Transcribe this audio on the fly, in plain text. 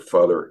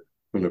Father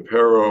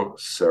Junipero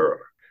Serra.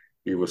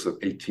 He was an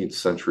 18th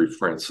century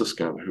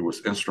Franciscan who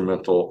was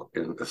instrumental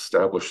in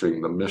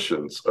establishing the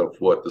missions of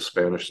what the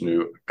Spanish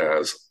knew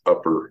as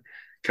Upper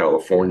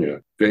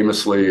California.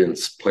 Famously, in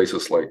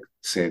places like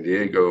San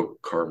Diego,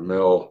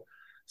 Carmel,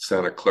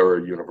 Santa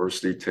Clara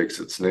University takes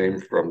its name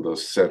from the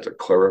Santa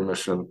Clara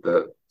mission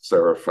that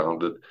Serra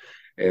founded,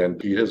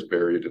 and he is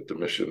buried at the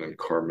mission in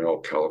Carmel,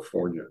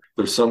 California.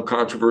 There's some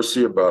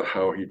controversy about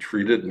how he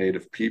treated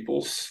Native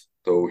peoples,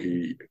 though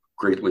he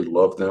greatly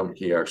loved them.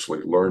 He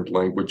actually learned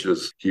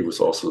languages. He was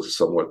also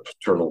somewhat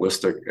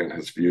paternalistic in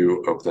his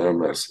view of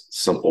them as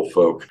simple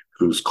folk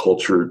whose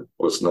culture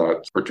was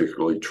not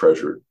particularly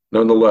treasured.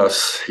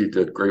 Nonetheless, he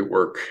did great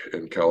work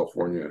in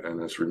California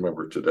and is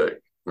remembered today.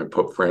 And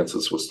Pope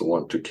Francis was the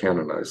one to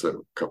canonize him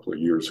a couple of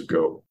years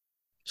ago.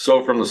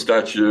 So from the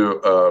statue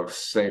of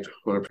St.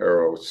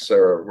 Junipero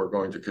Serra, we're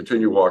going to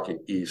continue walking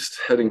east,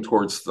 heading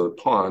towards the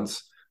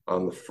ponds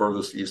on the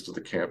furthest east of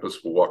the campus.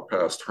 We'll walk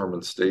past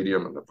Herman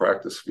Stadium and the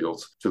practice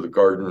fields to the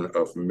Garden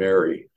of Mary.